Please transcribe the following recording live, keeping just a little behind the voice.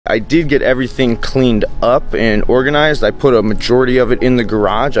I did get everything cleaned up and organized. I put a majority of it in the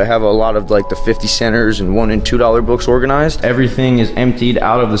garage. I have a lot of like the 50 centers and $1 and $2 books organized. Everything is emptied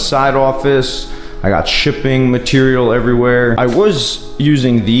out of the side office. I got shipping material everywhere. I was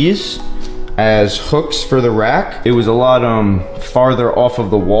using these as hooks for the rack. It was a lot farther off of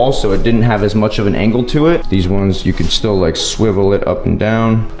the wall, so it didn't have as much of an angle to it. These ones, you can still like swivel it up and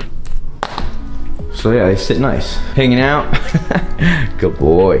down. So yeah, they sit nice. Hanging out. Good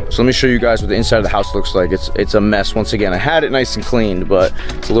boy. So let me show you guys what the inside of the house looks like. It's a mess once again. I had it nice and cleaned, but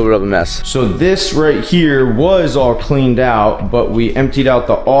it's a little bit of a mess. So this right here was all cleaned out, but we emptied out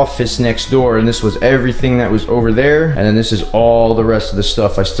the office next door, and this was everything that was over there. And then this is all the rest of the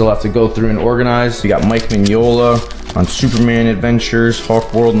stuff I still have to go through and organize. We got Mike Mignola on Superman Adventures,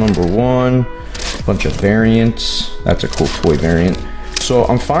 Hawk World #1, bunch of variants. That's a cool toy variant. So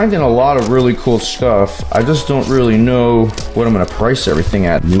I'm finding a lot of really cool stuff. I just don't really know what I'm gonna price everything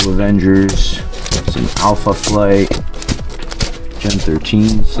at. New Avengers, some Alpha Flight, Gen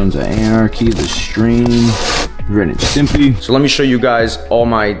 13, Sons of Anarchy, The Stream, Ren and Stimpy. So let me show you guys all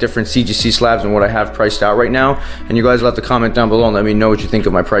my different CGC slabs and what I have priced out right now. And you guys will have to comment down below and let me know what you think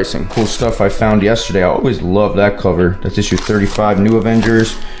of my pricing. Cool stuff I found yesterday. I always love that cover. That's issue 35, New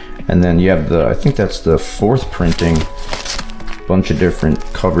Avengers. And then you have the, I think that's the 4th printing. Bunch of different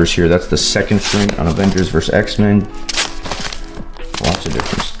covers here. That's the 2nd print on Avengers vs. X-Men. Lots of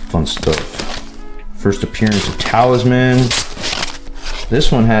different fun stuff. First appearance of Talisman.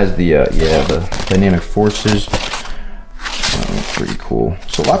 This one has the the Dynamic Forces. Pretty cool.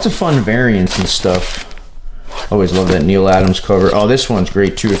 So lots of fun variants and stuff. Always love that Neil Adams cover. Oh, this one's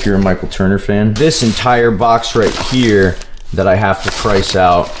great too if you're a Michael Turner fan. This entire box right here that I have to price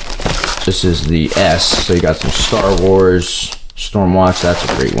out. This is the S. So you got some Star Wars. Stormwatch, that's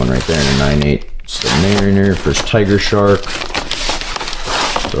a great one right there in a 9.8. Submariner, first Tiger Shark.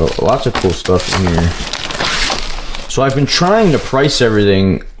 So lots of cool stuff in here. So I've been trying to price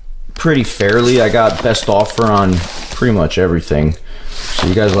everything pretty fairly. I got best offer on pretty much everything. So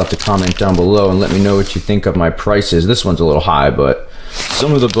you guys will have to comment down below and let me know what you think of my prices. This one's a little high, but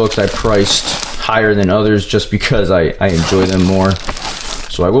some of the books I priced higher than others just because I enjoy them more.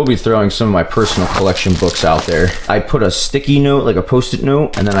 So I will be throwing some of my personal collection books out there. I put a sticky note, like a post-it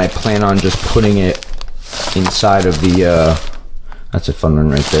note, and then I plan on just putting it inside of the, that's a fun one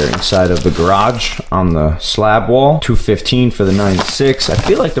right there, inside of the garage on the slab wall. $215 for the 9.6. I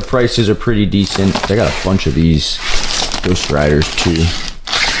feel like the prices are pretty decent. I got a bunch of these Ghost Riders too.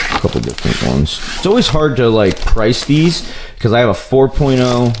 A couple different ones. It's always hard to like price these because I have a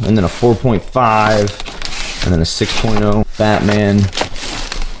 4.0 and then a 4.5 and then a 6.0 Batman.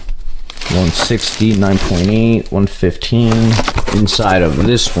 160, 9.8, 115. Inside of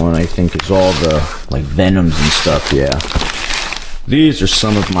this one, I think, is all the like Venoms and stuff. Yeah, these are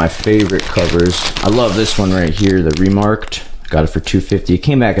some of my favorite covers. I love this one right here, the Remarked. Got it for $250. It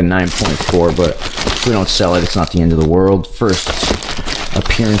came back at 9.4, but if we don't sell it, it's not the end of the world. First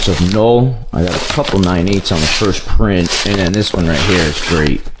appearance of Null. I got a couple 9.8s on the first print, and then this one right here is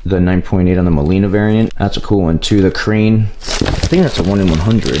great. The 9.8 on the Molina variant. That's a cool one too. The Crane. I think that's a 1 in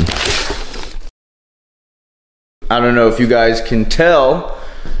 100. I don't know if you guys can tell,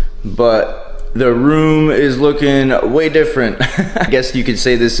 but the room is looking way different. I guess you could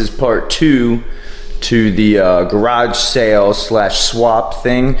say this is part 2 to the garage sale / swap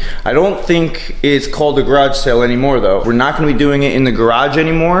thing. I don't think it's called a garage sale anymore though. We're not gonna be doing it in the garage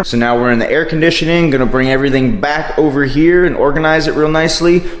anymore. So now we're in the air conditioning, gonna bring everything back over here and organize it real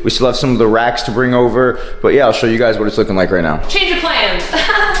nicely. We still have some of the racks to bring over, but yeah, I'll show you guys what it's looking like right now. Change of plans.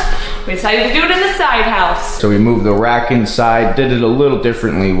 We decided to do it in the side house. So we moved the rack inside, did it a little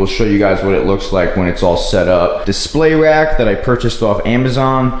differently. We'll show you guys what it looks like when it's all set up. Display rack that I purchased off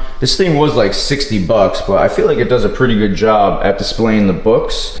Amazon. This thing was like 60 bucks, but I feel like it does a pretty good job at displaying the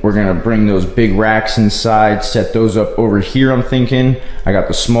books. We're gonna bring those big racks inside, set those up over here, I'm thinking. I got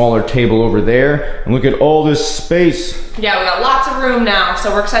the smaller table over there, and look at all this space. Yeah, we got lots of room now,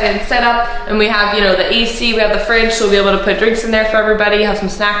 so we're excited to set up, and we have, you know, the AC, we have the fridge, so we'll be able to put drinks in there for everybody, have some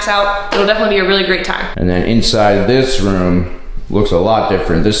snacks out. It'll definitely be a really great time. And then inside this room looks a lot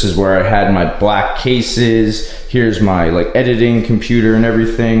different. This is where I had my black cases. Here's my like editing computer and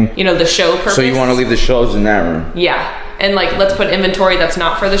everything. You know, the show purpose. So you want to leave the shelves in that room? Yeah. And like, let's put inventory that's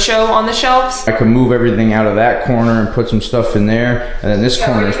not for the show on the shelves. I can move everything out of that corner and put some stuff in there. And then this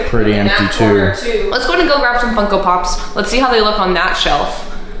corner is pretty empty too. Let's go ahead and go grab some Funko Pops. Let's see how they look on that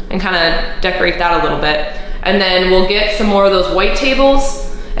shelf and kind of decorate that a little bit. And then we'll get some more of those white tables,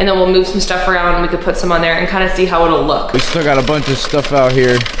 and then we'll move some stuff around and we could put some on there and kind of see how it'll look. We still got a bunch of stuff out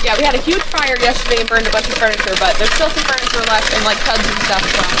here. Yeah, we had a huge fire yesterday and burned a bunch of furniture, but there's still some furniture left and like tubs and stuff.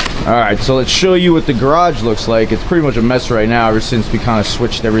 So All right, so let's show you what the garage looks like. It's pretty much a mess right now ever since we kind of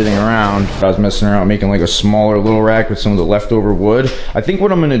switched everything around. I was messing around making like a smaller little rack with some of the leftover wood. I think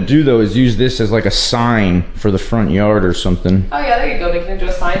what I'm gonna do though is use this as like a sign for the front yard or something. Oh yeah, there you go, make it into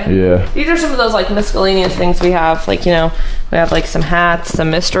a sign. Yeah. These are some of those like miscellaneous things we have, like, you know, we have like some hats,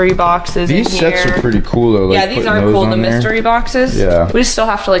 some mystery boxes. These sets are pretty cool though. Like, yeah, these are cool, the mystery boxes. Yeah. We just still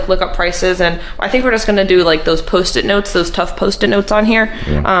have to like look up prices, and I think we're just gonna do like those post-it notes, those tough post-it notes on here,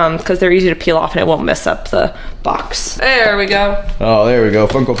 because they're easy to peel off and it won't mess up the box. There we go. Oh, there we go,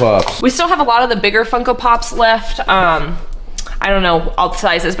 Funko Pops. We still have a lot of the bigger Funko Pops left. I don't know all the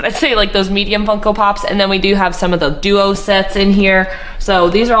sizes, but I'd say like those medium Funko Pops, and then we do have some of the duo sets in here. So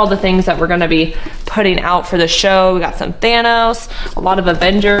these are all the things that we're gonna be putting out for the show. We got some Thanos, a lot of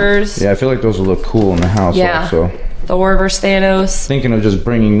Avengers. Yeah, I feel like those will look cool in the house also. Thor versus Thanos. Thinking of just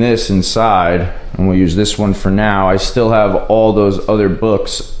bringing this inside, and we'll use this one for now. I still have all those other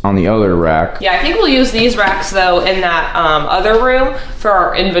books on the other rack. Yeah, I think we'll use these racks though in that other room for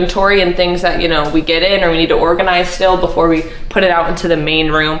our inventory and things that, you know, we get in or we need to organize still before we put it out into the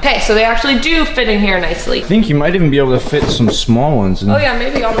main room. Okay, so they actually do fit in here nicely. I think you might even be able to fit some small ones in. Oh yeah,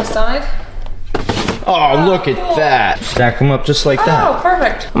 maybe on the side. Oh, look at that. Stack them up just like that. Oh,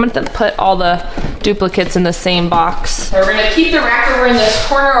 perfect. I'm gonna put all the duplicates in the same box. So we're gonna keep the rack over in this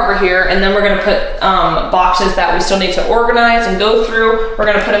corner over here, and then we're gonna put boxes that we still need to organize and go through. We're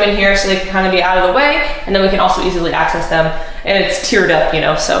gonna put them in here so they can kind of be out of the way, and then we can also easily access them. And it's tiered up, you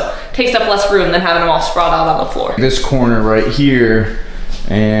know, so it takes up less room than having them all sprawled out on the floor. This corner right here,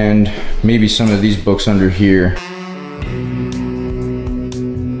 and maybe some of these books under here.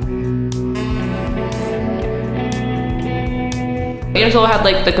 Angelo had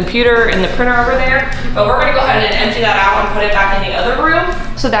like the computer and the printer over there, but we're gonna go ahead and empty that out and put it back in the other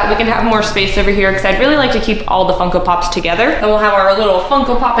room so that we can have more space over here, because I'd really like to keep all the Funko Pops together. Then we'll have our little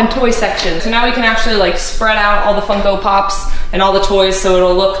Funko Pop and toy section. So now we can actually like spread out all the Funko Pops and all the toys, so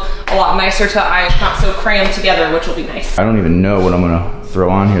it'll look a lot nicer to eye, not so crammed together, which will be nice. I don't even know what I'm gonna throw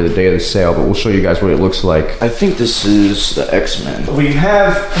on here the day of the sale, but we'll show you guys what it looks like. I think this is the X-Men. We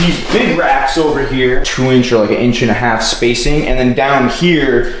have these big racks over here, 2-inch or like 1.5 inch spacing, and then down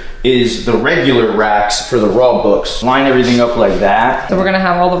here is the regular racks for the raw books. Line everything up like that. So we're gonna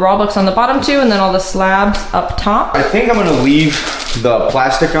have all the raw books on the bottom too, and then all the slabs up top. I think I'm gonna leave the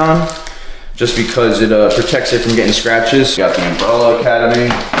plastic on, just because it protects it from getting scratches. Got the Umbrella Academy.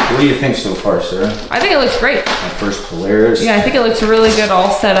 What do you think so far, Sarah? I think it looks great. My first Polaris. Yeah, I think it looks really good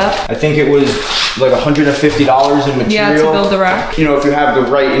all set up. I think it was like $150 in material. Yeah, to build the rack. You know, if you have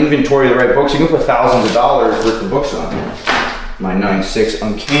the right inventory, the right books, you can put thousands of dollars worth of books on here. My 9.6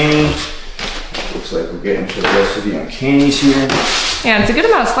 Uncanny. Looks like we're getting to the rest of the Uncannies here. Yeah, it's a good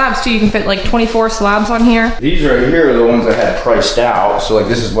amount of slabs too. You can fit like 24 slabs on here. These right here are the ones I had priced out, so like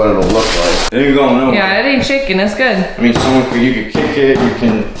this is what it'll look like. There you go, no. Yeah, it ain't shaking, it's good. I mean, you could kick it, you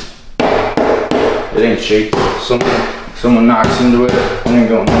can, it ain't shaking. Someone knocks into it, it ain't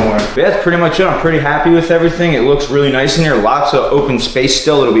going nowhere. But that's pretty much it. I'm pretty happy with everything. It looks really nice in here. Lots of open space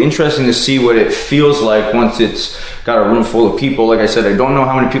still. It'll be interesting to see what it feels like once it's got a room full of people. Like I said, I don't know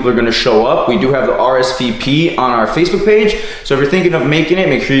how many people are gonna show up. We do have the RSVP on our Facebook page. So if you're thinking of making it,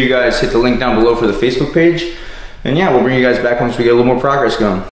 make sure you guys hit the link down below for the Facebook page. And yeah, we'll bring you guys back once we get a little more progress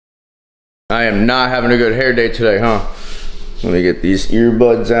going. I am not having a good hair day today, huh? Let me get these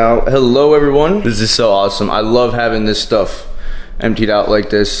earbuds out. Hello everyone. This is so awesome. I love having this stuff emptied out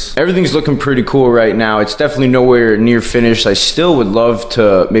like this. Everything's looking pretty cool right now. It's definitely nowhere near finished. I still would love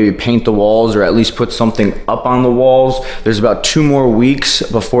to maybe paint the walls or at least put something up on the walls. There's about 2 more weeks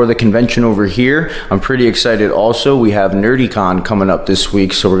before the convention over here. I'm pretty excited also. We have NerdyCon coming up this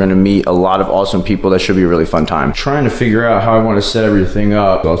week, so we're gonna meet a lot of awesome people. That should be a really fun time. Trying to figure out how I want to set everything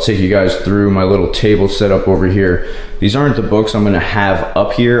up. I'll take you guys through my little table setup over here. These aren't the books I'm gonna have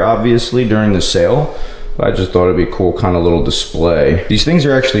up here, obviously, during the sale. I just thought it'd be a cool kind of little display. These things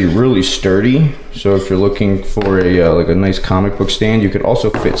are actually really sturdy. So if you're looking for a like a nice comic book stand, you could also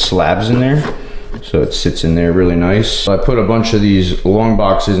fit slabs in there. So it sits in there really nice. So I put a bunch of these long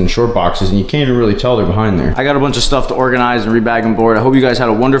boxes and short boxes, and you can't even really tell they're behind there. I got a bunch of stuff to organize and rebag and board. I hope you guys had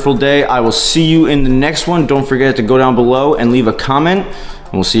a wonderful day. I will see you in the next one. Don't forget to go down below and leave a comment,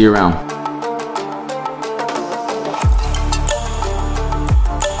 and we'll see you around.